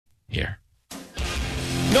Here.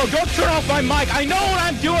 No, don't turn off my mic. I know what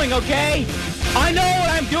I'm doing, okay? I know what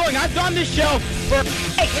I'm doing. I've done this show for...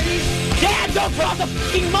 Hey, Dad, don't turn off the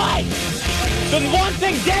fucking mic! The one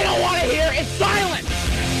thing they don't want to hear is silence!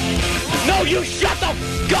 No, you shut the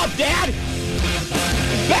fuck up, Dad!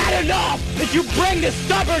 It's bad enough that you bring this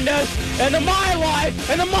stubbornness into my life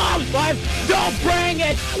and the mom's life. Don't bring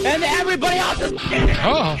it into everybody else's...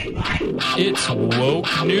 Oh, it's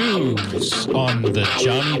woke news on the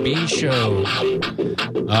Johnny B Show.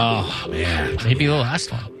 Oh, man. Maybe the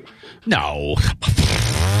last one. No.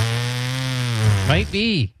 Might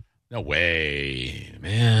be. No way,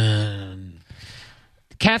 man.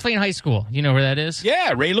 Kathleen High School. You know where that is?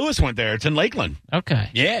 Yeah, Ray Lewis went there. It's in Lakeland. Okay.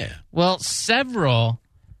 Yeah. Well, several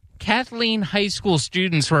Kathleen High School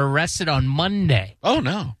students were arrested on Monday. Oh,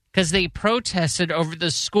 no. Because they protested over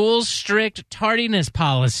the school's strict tardiness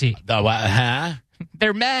policy. The what? Huh?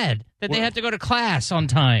 They're mad that they have to go to class on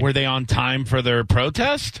time. Were they on time for their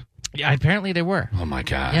protest? Yeah, apparently they were. Oh, my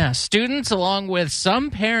God. Yeah, students, along with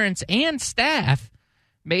some parents and staff,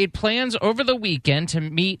 made plans over the weekend to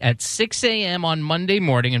meet at 6 a.m. on Monday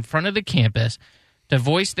morning in front of the campus to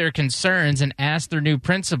voice their concerns and ask their new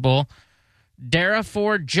principal, Dara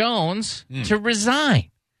Ford Jones, to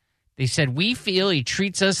resign. They said, "We feel he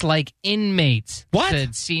treats us like inmates,"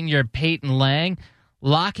 said Senior Peyton Lang,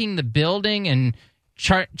 locking the building and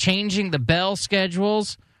changing the bell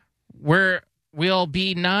schedules. We'll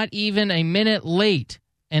be not even a minute late,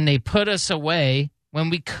 and they put us away when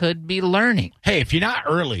we could be learning. Hey, if you're not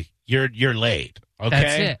early, you're late.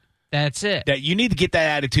 Okay, That's it. That you need to get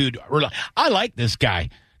that attitude. I like this guy.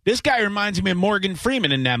 This guy reminds me of Morgan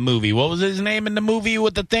Freeman in that movie. What was his name in the movie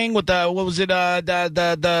with the thing with the what was it?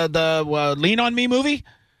 The Lean on Me movie.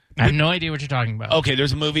 I have no idea what you're talking about. Okay,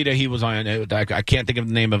 there's a movie that he was on. I can't think of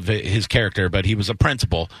the name of his character, but he was a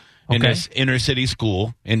principal in this inner city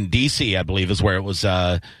school in D.C., I believe, is where it was.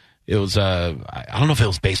 I don't know if it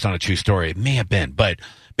was based on a true story. It may have been, but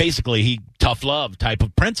basically, he tough love type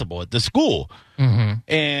of principal at the school,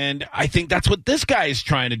 and I think that's what this guy is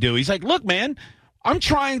trying to do. He's like, "Look, man, I'm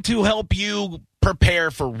trying to help you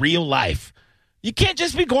prepare for real life. You can't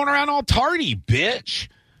just be going around all tardy, bitch."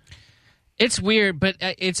 It's weird, but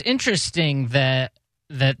it's interesting that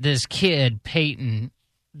this kid, Peyton,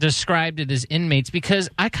 described it as inmates because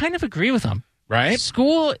I kind of agree with him. Right?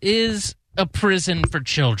 School is a prison for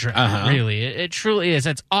children, really. It truly is.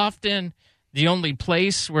 It's often the only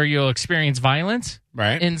place where you'll experience violence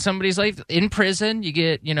in somebody's life. In prison, you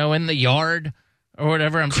get, in the yard or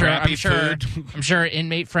whatever. I'm sure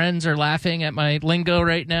inmate friends are laughing at my lingo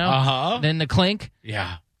right now. Then the clink.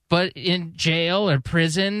 Yeah. But in jail or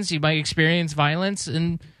prisons, you might experience violence.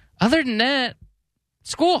 And other than that,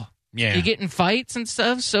 school. Yeah. You get in fights and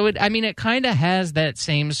stuff. So, it kind of has that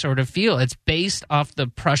same sort of feel. It's based off the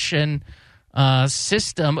Prussian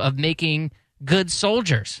system of making good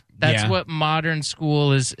soldiers. That's what modern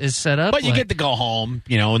school is set up. But you get to go home,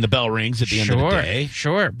 and the bell rings at the end of the day.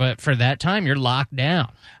 Sure, but for that time, you're locked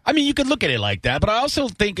down. I mean, you could look at it like that, but I also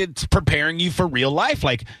think it's preparing you for real life.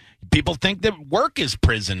 Like, people think that work is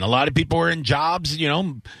prison. A lot of people are in jobs,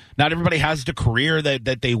 not everybody has the career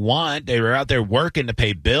that they want. They were out there working to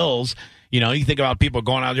pay bills. You think about people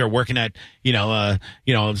going out there working at,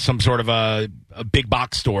 some sort of a big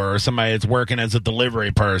box store, or somebody that's working as a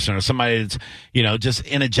delivery person, or somebody that's, just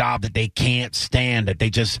in a job that they can't stand, that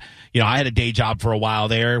they just, I had a day job for a while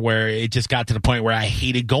there where it just got to the point where I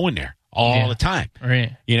hated going there all the time.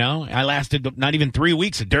 Right. I lasted not even 3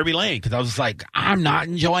 weeks at Derby Lane because I was like, I'm not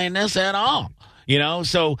enjoying this at all.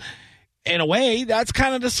 So in a way, that's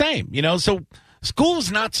kind of the same, so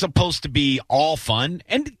school's not supposed to be all fun.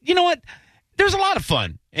 And you know what? There's a lot of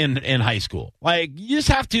fun in high school. Like, you just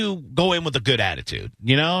have to go in with a good attitude,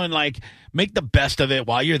 and like make the best of it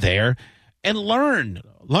while you're there and learn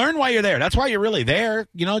while you're there. That's why you're really there.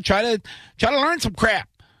 Try to learn some crap.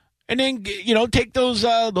 And then, take those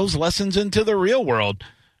lessons into the real world.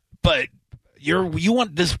 But you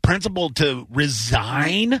want this principal to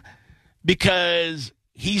resign because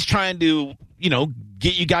he's trying to,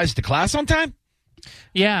 get you guys to class on time?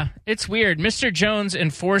 Yeah, it's weird. Mr. Jones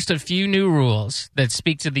enforced a few new rules that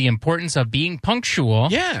speak to the importance of being punctual.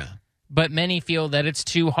 Yeah. But many feel that it's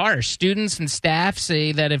too harsh. Students and staff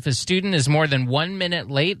say that if a student is more than 1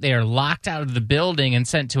 minute late, they are locked out of the building and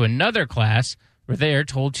sent to another class where they are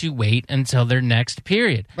told to wait until their next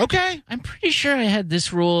period. Okay. I'm pretty sure I had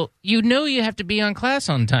this rule. You have to be on class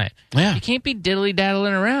on time. Yeah. You can't be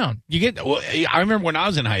diddly-daddling around. I remember when I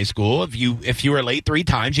was in high school, if you were late 3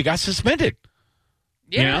 times, you got suspended.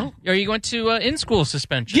 Yeah. Or you went to in-school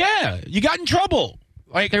suspension. Yeah. You got in trouble.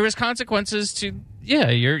 There was consequences to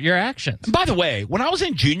your actions. And by the way, when I was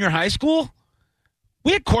in junior high school,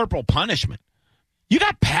 we had corporal punishment. You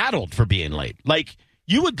got paddled for being late. Like,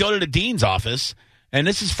 you would go to the dean's office, and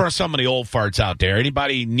this is for some of the old farts out there,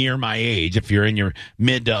 anybody near my age, if you're in your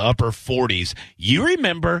mid to upper 40s, you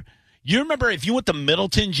remember if you went to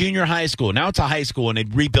Middleton Junior High School, now it's a high school, and they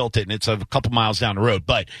rebuilt it, and it's a couple miles down the road,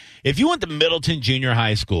 but if you went to Middleton Junior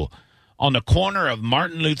High School on the corner of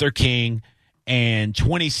Martin Luther King and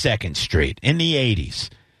 22nd Street in the 80s,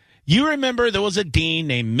 you remember there was a dean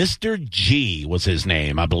named Mr. G was his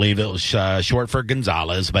name. I believe it was short for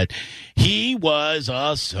Gonzalez, but he was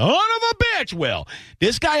a son of a bitch, Will.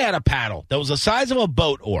 This guy had a paddle that was the size of a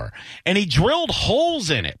boat oar, and he drilled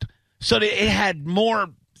holes in it so that it had more,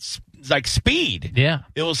 like, speed. Yeah.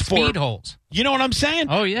 It was speed holes. You know what I'm saying?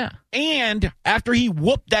 Oh, yeah. And after he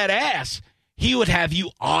whooped that ass, he would have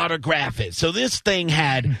you autograph it. So this thing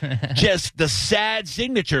had just the sad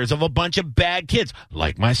signatures of a bunch of bad kids,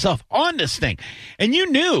 like myself, on this thing. And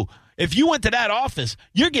you knew if you went to that office,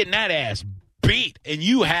 you're getting that ass beat. And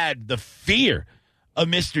you had the fear of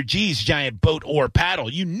Mr. G's giant boat or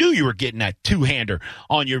paddle. You knew you were getting that two-hander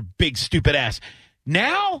on your big, stupid ass.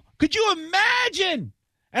 Now, could you imagine?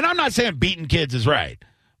 And I'm not saying beating kids is right,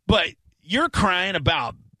 but you're crying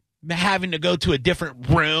about having to go to a different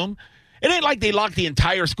room. It ain't like they locked the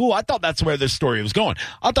entire school. I thought that's where this story was going.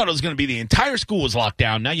 I thought it was going to be the entire school was locked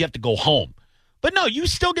down. Now you have to go home. But no, you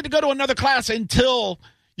still get to go to another class until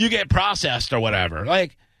you get processed or whatever.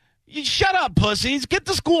 Like, you shut up, pussies. Get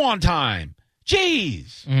to school on time.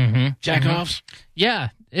 Jeez. Jackoffs. Yeah,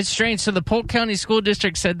 it's strange. So the Polk County School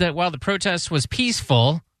District said that while the protest was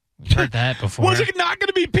peaceful, we've heard that before. Was it not going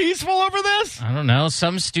to be peaceful over this? I don't know.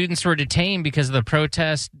 Some students were detained because the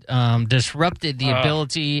protest disrupted the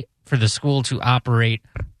ability for the school to operate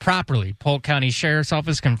properly. Polk County Sheriff's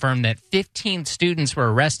Office confirmed that 15 students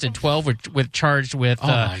were arrested, 12 were charged with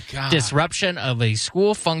disruption of a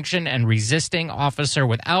school function and resisting officer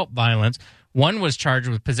without violence. One was charged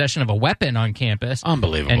with possession of a weapon on campus.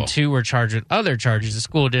 Unbelievable. And 2 were charged with other charges. The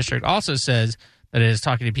school district also says that it is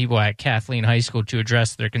talking to people at Kathleen High School to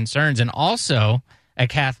address their concerns. And also, a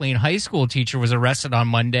Kathleen High School teacher was arrested on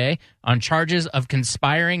Monday on charges of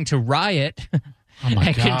conspiring to riot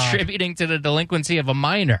and contributing to the delinquency of a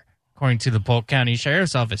minor, according to the Polk County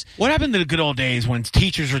Sheriff's Office. What happened to the good old days when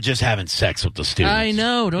teachers were just having sex with the students? I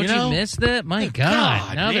know. Don't you miss that? My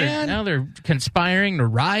God. Now they're conspiring to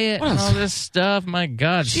riot and all this stuff. My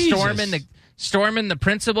God. Jesus. Storming the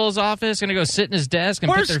principal's office, going to go sit in his desk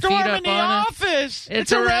and put their feet up on it. We're storming the office.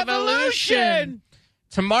 It's a revolution.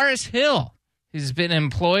 Tamaris Hill, who's been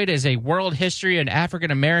employed as a world history and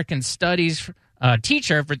African American studies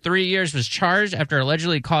teacher for 3 years, was charged after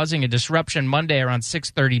allegedly causing a disruption Monday around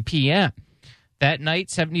 6:30 p.m. That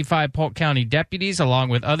night, 75 Polk County deputies, along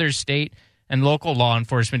with other state and local law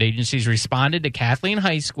enforcement agencies, responded to Kathleen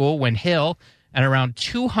High School when Hill and around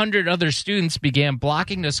 200 other students began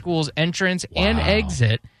blocking the school's entrance and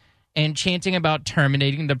exit and chanting about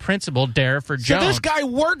terminating the principal, Dereford Jones. So this guy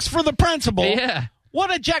works for the principal. Yeah. What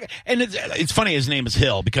a jack! And it's funny his name is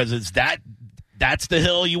Hill because it's that's the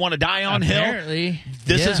hill you want to die on. Apparently, Hill.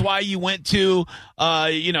 This is why you went to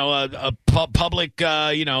a public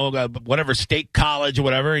whatever state college or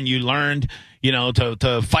whatever, and you learned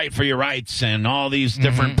to fight for your rights and all these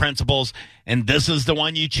different principles. And this is the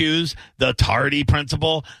one you choose, the tardy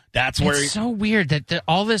principal. That's where it's so weird that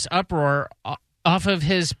all this uproar off of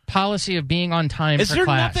his policy of being on time for class. Is there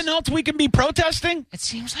nothing else we can be protesting? It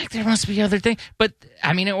seems like there must be other things. But,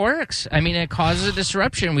 I mean, it works. I mean, it causes a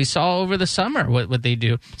disruption. We saw over the summer what they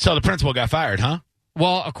do. So the principal got fired, huh?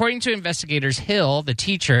 Well, according to investigators, Hill, the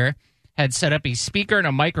teacher, had set up a speaker and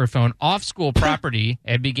a microphone off school property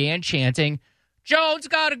and began chanting, "Jones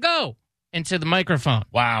gotta go," into the microphone.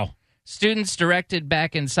 Wow. Students directed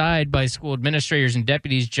back inside by school administrators and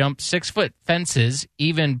deputies jumped 6-foot fences,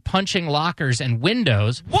 even punching lockers and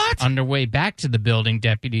windows. What? On their way back to the building,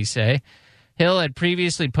 deputies say. Hill had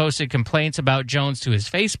previously posted complaints about Jones to his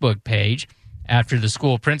Facebook page after the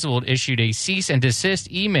school principal issued a cease and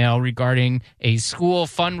desist email regarding a school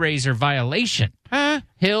fundraiser violation.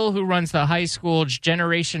 Hill, who runs the high school's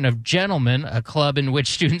Generation of Gentlemen, a club in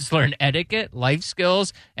which students learn etiquette, life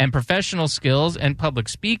skills, and professional skills and public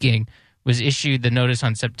speaking, was issued the notice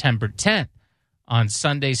on September 10th. On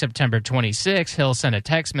Sunday, September 26th, Hill sent a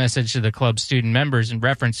text message to the club's student members in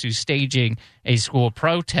reference to staging a school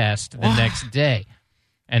protest the next day.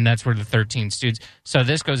 And that's where the 13 students... So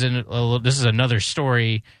this goes in... This is another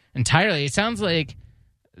story entirely. It sounds like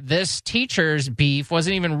this teacher's beef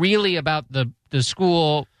wasn't even really about the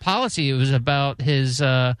school policy. It was about his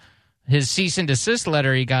cease and desist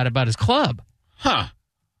letter he got about his club. Huh.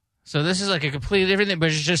 So this is like a completely different thing,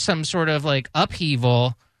 but it's just some sort of like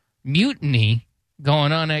upheaval, mutiny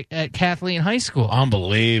going on at Kathleen High School.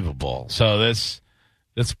 Unbelievable. So this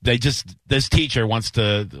teacher wants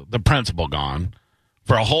the principal gone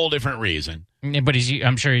for a whole different reason. But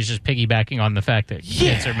I'm sure he's just piggybacking on the fact that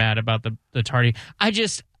kids are mad about the tardy. I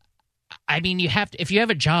mean, you have to, if you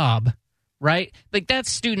have a job, right? Like that's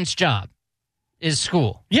student's job is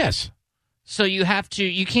school. Yes. So you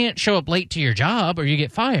can't show up late to your job or you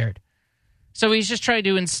get fired. So he's just trying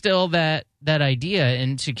to instill that idea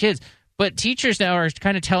into kids. But teachers now are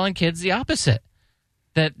kind of telling kids the opposite.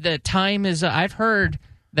 That time is, I've heard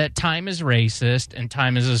that time is racist and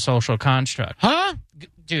time is a social construct. Huh?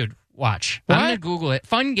 Dude, watch. What? I'm going to Google it.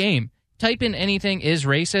 Fun game. Type in anything is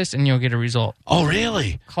racist and you'll get a result. Oh,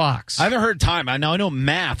 really? Clocks. I haven't heard time. I know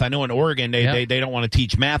math. I know in Oregon they don't want to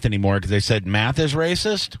teach math anymore because they said math is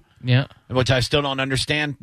racist. Yeah. Which I still don't understand.